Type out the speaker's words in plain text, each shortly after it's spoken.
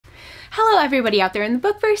everybody out there in the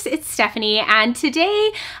bookverse, it's Stephanie, and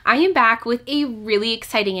today I am back with a really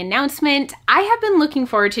exciting announcement. I have been looking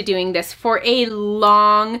forward to doing this for a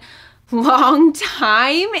long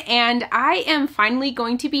time, and I am finally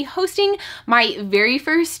going to be hosting my very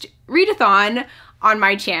first readathon on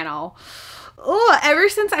my channel. Oh, ever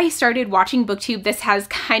since I started watching BookTube, this has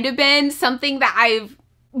kind of been something that I've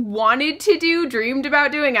wanted to do, dreamed about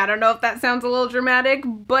doing. I don't know if that sounds a little dramatic,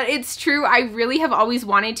 but it's true. I really have always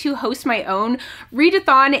wanted to host my own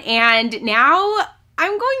readathon, and now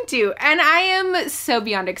I'm going to, and I am so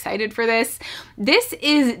beyond excited for this. This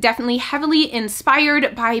is definitely heavily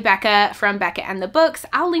inspired by Becca from Becca and the Books.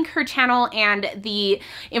 I'll link her channel and the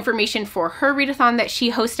information for her readathon that she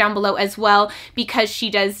hosts down below as well, because she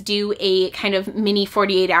does do a kind of mini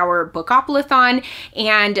 48-hour bookopoly-thon,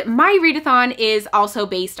 and my readathon is also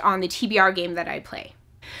based on the TBR game that I play.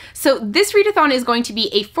 So this readathon is going to be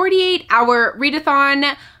a 48-hour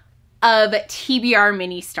readathon of TBR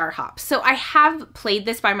mini Star Hops. So I have played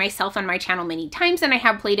this by myself on my channel many times, and I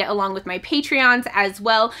have played it along with my Patreons as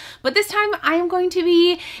well, but this time I am going to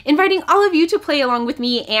be inviting all of you to play along with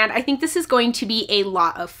me, and I think this is going to be a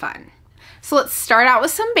lot of fun. So let's start out with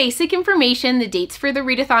some basic information. The dates for the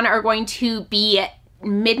readathon are going to be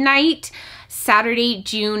midnight Saturday,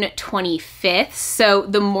 June 25th. So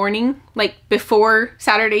the morning, like before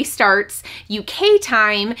Saturday starts, UK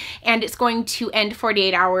time, and it's going to end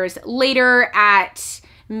 48 hours later at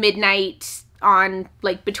midnight on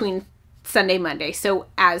like between Sunday, Monday. So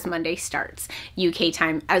as Monday starts, UK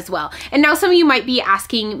time as well. And now some of you might be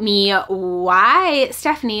asking me, why,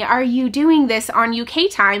 Stephanie, are you doing this on UK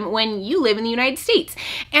time when you live in the United States?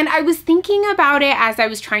 And I was thinking about it as I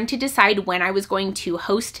was trying to decide when I was going to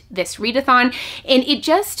host this readathon, and it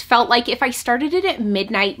just felt like if I started it at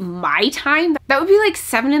midnight my time, that would be like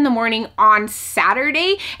 7 in the morning on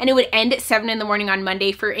Saturday, and it would end at 7 in the morning on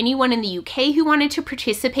Monday for anyone in the UK who wanted to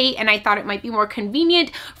participate. And I thought it might be more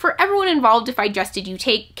convenient for everyone involved if I just did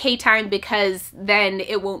UK time, because then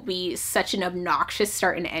it won't be such an obnoxious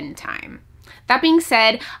start and end time. That being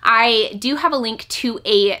said, I do have a link to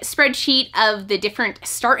a spreadsheet of the different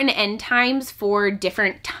start and end times for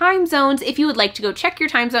different time zones. If you would like to go check your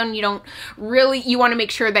time zone, you want to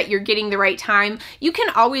make sure that you're getting the right time, you can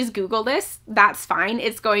always Google this. That's fine.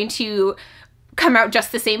 It's going to come out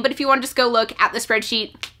just the same. But if you want to just go look at the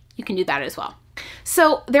spreadsheet, you can do that as well.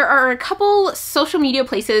 So there are a couple social media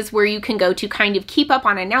places where you can go to kind of keep up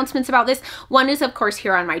on announcements about this. One is, of course,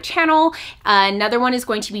 here on my channel. Another one is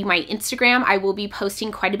going to be my Instagram. I will be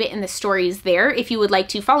posting quite a bit in the stories there if you would like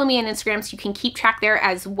to follow me on Instagram, so you can keep track there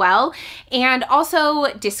as well. And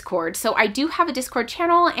also Discord. So I do have a Discord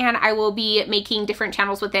channel, and I will be making different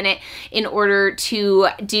channels within it in order to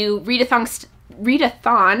do readathon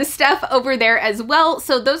stuff over there as well.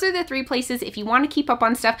 So those are the three places. If you want to keep up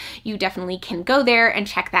on stuff, you definitely can go there and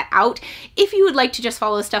check that out. If you would like to just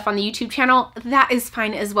follow stuff on the YouTube channel, that is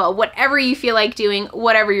fine as well. Whatever you feel like doing,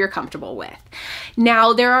 whatever you're comfortable with.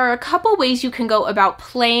 Now, there are a couple ways you can go about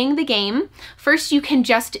playing the game. First, you can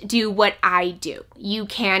just do what I do. You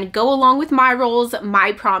can go along with my roles,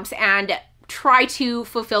 my prompts, and try to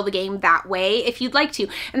fulfill the game that way if you'd like to,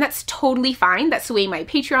 and that's totally fine. That's the way my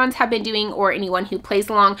Patreons have been doing, or anyone who plays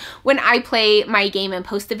along when I play my game and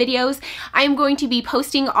post the videos. I am going to be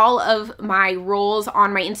posting all of my roles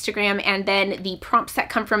on my Instagram, and then the prompts that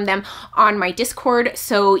come from them on my Discord,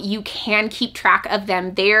 so you can keep track of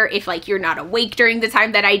them there if like you're not awake during the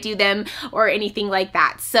time that I do them or anything like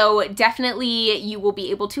that. So definitely you will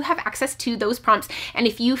be able to have access to those prompts, and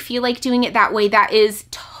if you feel like doing it that way, that is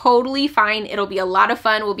totally fine. It'll be a lot of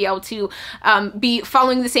fun. We'll be able to be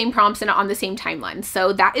following the same prompts and on the same timeline.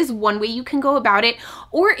 So that is one way you can go about it.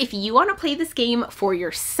 Or if you want to play this game for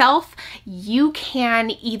yourself, you can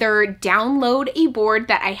either download a board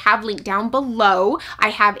that I have linked down below. I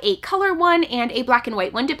have a color one and a black and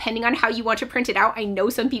white one, depending on how you want to print it out. I know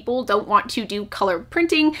some people don't want to do color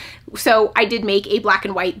printing, so I did make a black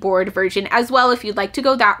and white board version as well if you'd like to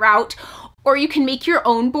go that route. Or you can make your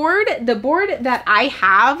own board. The board that I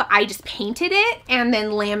have, I just painted it and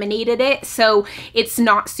then laminated it, so it's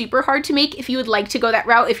not super hard to make if you would like to go that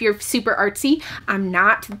route. If you're super artsy, I'm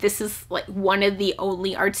not. This is like one of the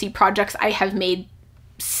only artsy projects I have made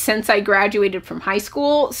since I graduated from high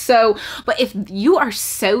school. So, but if you are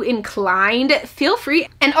so inclined, feel free.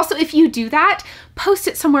 And also, if you do that, post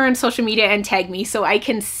it somewhere on social media and tag me so I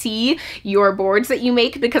can see your boards that you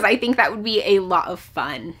make, because I think that would be a lot of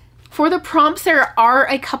fun. For the prompts, there are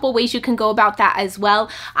a couple ways you can go about that as well.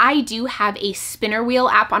 I do have a spinner wheel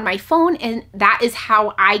app on my phone, and that is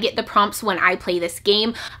how I get the prompts when I play this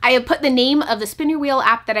game. I have put the name of the spinner wheel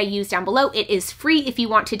app that I use down below. It is free if you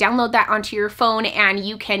want to download that onto your phone, and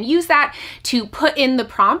you can use that to put in the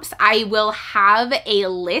prompts. I will have a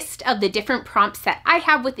list of the different prompts that I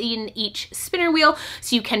have within each spinner wheel,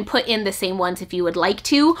 so you can put in the same ones if you would like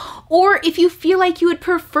to. Or if you feel like you would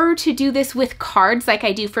prefer to do this with cards like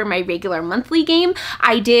I do for my regular monthly game,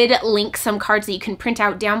 I did link some cards that you can print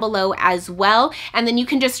out down below as well, and then you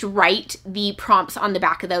can just write the prompts on the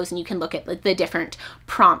back of those, and you can look at the different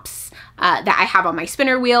prompts that I have on my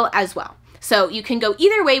spinner wheel as well. So you can go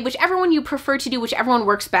either way, whichever one you prefer to do, whichever one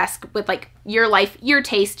works best with like your life, your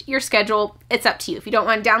taste, your schedule. It's up to you. If you don't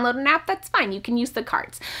want to download an app, that's fine. You can use the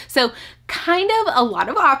cards. So kind of a lot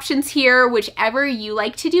of options here, whichever you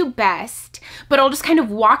like to do best, but I'll just kind of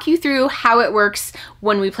walk you through how it works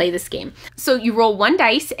when we play this game. So you roll one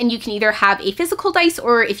dice, and you can either have a physical dice,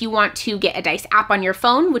 or if you want to get a dice app on your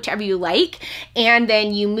phone, whichever you like, and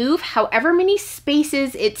then you move however many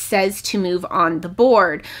spaces it says to move on the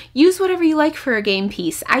board. Use whatever you like for a game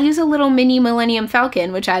piece. I use a little mini Millennium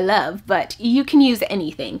Falcon, which I love, but you can use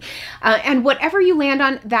anything. And whatever you land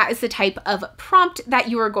on, that is the type of prompt that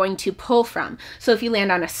you are going to pull from. So if you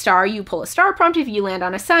land on a star, you pull a star prompt. If you land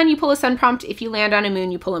on a sun, you pull a sun prompt. If you land on a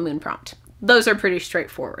moon, you pull a moon prompt. Those are pretty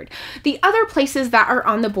straightforward. The other places that are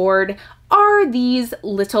on the board are these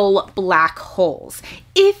little black holes.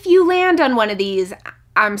 If you land on one of these,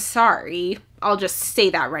 I'm sorry, I'll just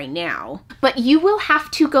say that right now, but you will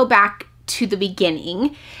have to go back to the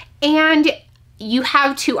beginning, and you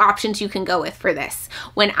have two options you can go with for this.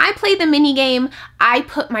 When I play the mini game, I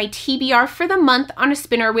put my TBR for the month on a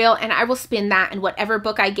spinner wheel, and I will spin that, and whatever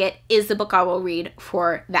book I get is the book I will read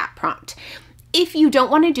for that prompt. If you don't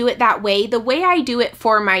want to do it that way, the way I do it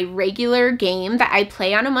for my regular game that I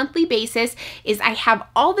play on a monthly basis is I have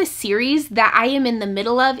all the series that I am in the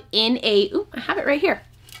middle of in a, ooh, I have it right here,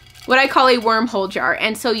 what I call a wormhole jar.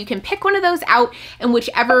 And so you can pick one of those out, and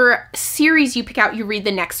whichever series you pick out, you read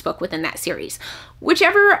the next book within that series.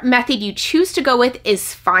 Whichever method you choose to go with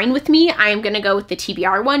is fine with me. I am going to go with the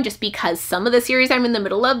TBR one just because some of the series I'm in the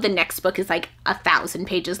middle of, the next book is like 1,000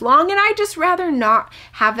 pages long, and I just rather not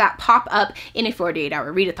have that pop up in a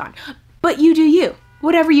 48-hour readathon. But you do you,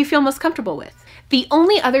 whatever you feel most comfortable with. The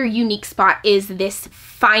only other unique spot is this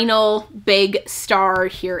final big star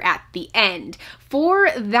here at the end. For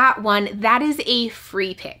that one, that is a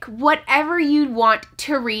free pick. Whatever you want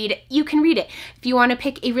to read, you can read it. If you want to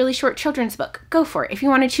pick a really short children's book, go for it. If you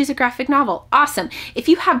want to choose a graphic novel, awesome. If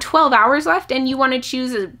you have 12 hours left and you want to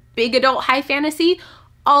choose a big adult high fantasy,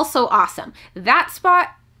 also awesome. That spot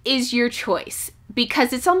is your choice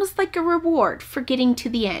because it's almost like a reward for getting to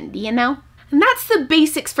the end, you know? And that's the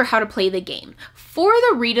basics for how to play the game. For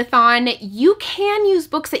the readathon, you can use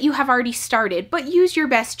books that you have already started, but use your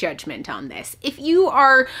best judgment on this. If you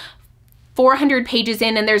are 400 pages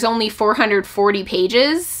in and there's only 440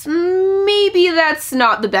 pages, maybe that's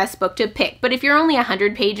not the best book to pick. But if you're only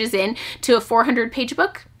 100 pages in to a 400-page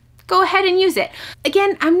book, go ahead and use it.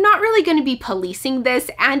 Again, I'm not really going to be policing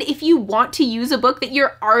this, and if you want to use a book that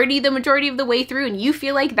you're already the majority of the way through and you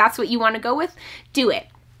feel like that's what you want to go with, do it.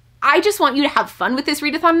 I just want you to have fun with this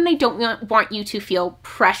readathon, and I don't want you to feel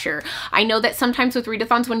pressure. I know that sometimes with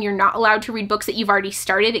readathons, when you're not allowed to read books that you've already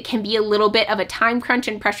started, it can be a little bit of a time crunch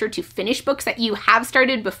and pressure to finish books that you have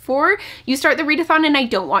started before you start the readathon, and I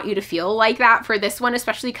don't want you to feel like that for this one,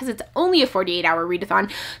 especially because it's only a 48-hour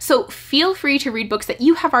readathon. So feel free to read books that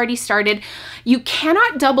you have already started. You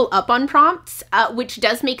cannot double up on prompts, which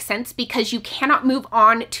does make sense because you cannot move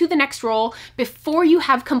on to the next roll before you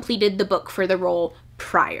have completed the book for the roll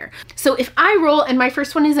prior. So if I roll and my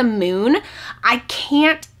first one is a moon, I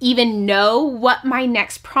can't even know what my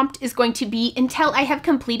next prompt is going to be until I have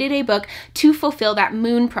completed a book to fulfill that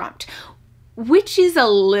moon prompt, which is a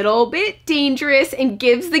little bit dangerous and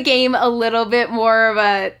gives the game a little bit more of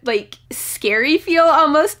a like scary feel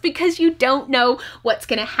almost because you don't know what's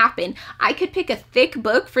gonna happen. I could pick a thick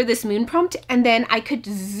book for this moon prompt and then I could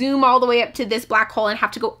zoom all the way up to this black hole and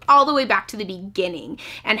have to go all the way back to the beginning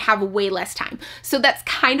and have way less time. So that's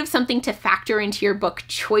kind of something to factor into your book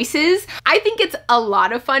choices. I think it's a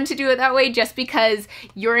lot of fun to do it that way just because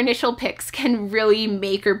your initial picks can really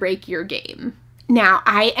make or break your game. Now,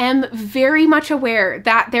 I am very much aware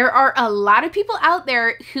that there are a lot of people out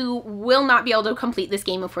there who will not be able to complete this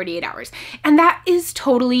game in 48 hours, and that is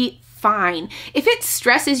totally fine. If it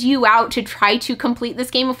stresses you out to try to complete this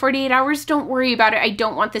game in 48 hours, don't worry about it. I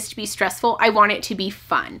don't want this to be stressful. I want it to be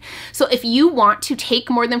fun. So if you want to take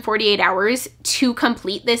more than 48 hours to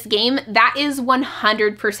complete this game, that is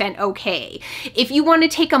 100% okay. If you want to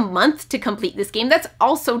take a month to complete this game, that's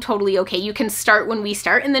also totally okay. You can start when we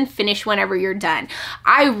start and then finish whenever you're done.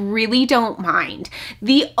 I really don't mind.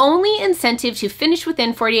 The only incentive to finish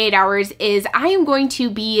within 48 hours is I am going to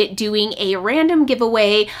be doing a random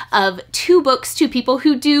giveaway of 2 books to people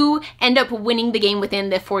who do end up winning the game within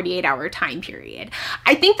the 48-hour time period.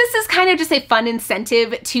 I think this is kind of just a fun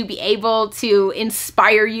incentive to be able to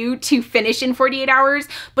inspire you to finish in 48 hours,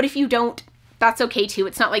 but if you don't, that's okay too.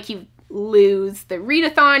 It's not like you lose the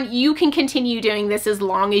readathon. You can continue doing this as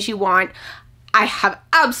long as you want. I have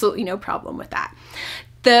absolutely no problem with that.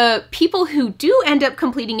 The people who do end up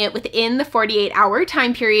completing it within the 48-hour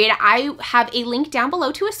time period, I have a link down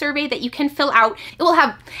below to a survey that you can fill out. It will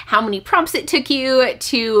have how many prompts it took you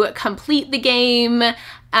to complete the game,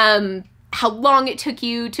 how long it took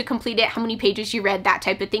you to complete it, how many pages you read, that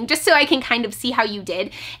type of thing, just so I can kind of see how you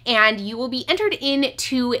did. And you will be entered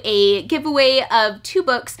into a giveaway of 2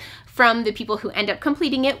 books from the people who end up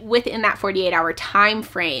completing it within that 48-hour time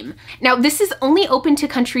frame. Now, this is only open to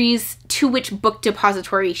countries to which Book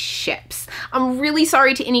Depository ships. I'm really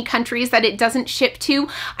sorry to any countries that it doesn't ship to.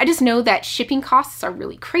 I just know that shipping costs are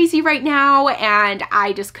really crazy right now, and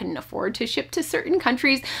I just couldn't afford to ship to certain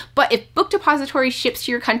countries. But if Book Depository ships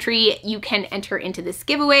to your country, you can enter into this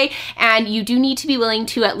giveaway, and you do need to be willing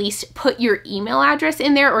to at least put your email address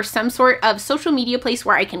in there or some sort of social media place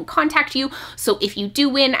where I can contact you. So if you do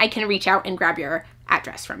win, I can reach out and grab your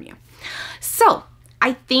address from you. So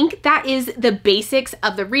I think that is the basics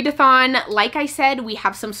of the readathon. Like I said, we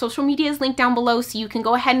have some social medias linked down below, so you can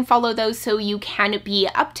go ahead and follow those so you can be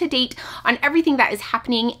up to date on everything that is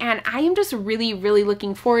happening. And I am just really, really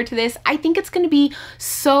looking forward to this. I think it's going to be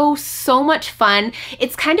so much fun.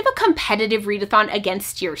 It's kind of a competitive readathon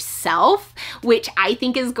against yourself, which I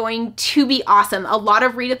think is going to be awesome. A lot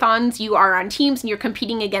of readathons, you are on teams and you're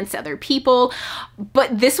competing against other people,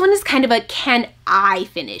 but this one is kind of a can I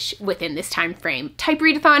finish within this time frame type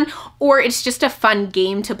readathon, or it's just a fun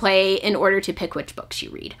game to play in order to pick which books you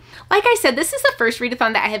read. Like I said, this is the first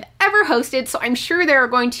readathon that I have ever hosted, so I'm sure there are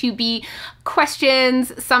going to be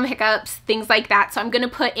questions, some hiccups, things like that. So I'm going to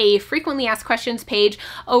put a frequently asked questions page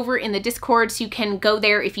over in the Discord, so you can go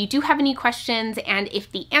there if you do have any questions, and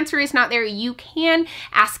if the answer is not there, you can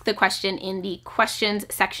ask the question in the questions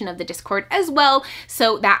section of the Discord as well,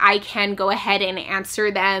 so that I can go ahead and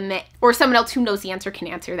answer them, or someone else who knows the answer can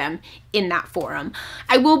answer them in that forum.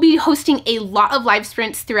 I will be hosting a lot of live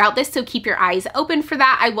sprints throughout this, so keep your eyes open for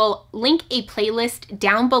that. I will link a playlist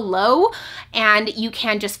down below, and you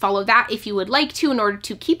can just follow that if you would like to in order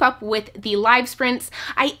to keep up with the live sprints.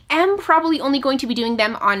 I am probably only going to be doing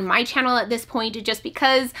them on my channel at this point, just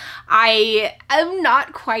because I am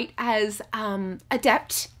not quite as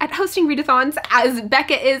adept at hosting readathons as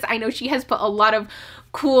Becca is. I know she has put a lot of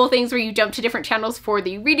cool things where you jump to different channels for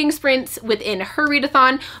the reading sprints within her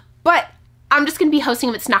readathon, but I'm just going to be hosting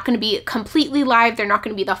them. It's not going to be completely live. They're not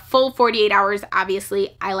going to be the full 48 hours.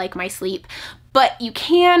 Obviously, I like my sleep, but you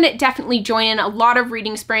can definitely join in a lot of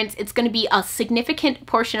reading sprints. It's going to be a significant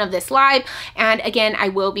portion of this live. And again, I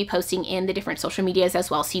will be posting in the different social medias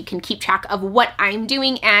as well, so you can keep track of what I'm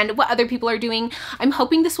doing and what other people are doing. I'm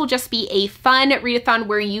hoping this will just be a fun readathon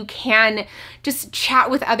where you can just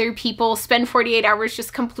chat with other people, spend 48 hours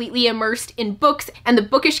just completely immersed in books and the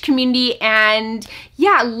bookish community. And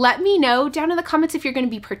yeah, let me know down in the comments if you're going to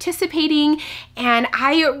be participating. And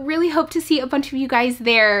I really hope to see a bunch of you guys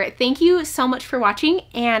there. Thank you so much for watching,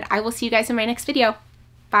 and I will see you guys in my next video.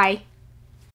 Bye.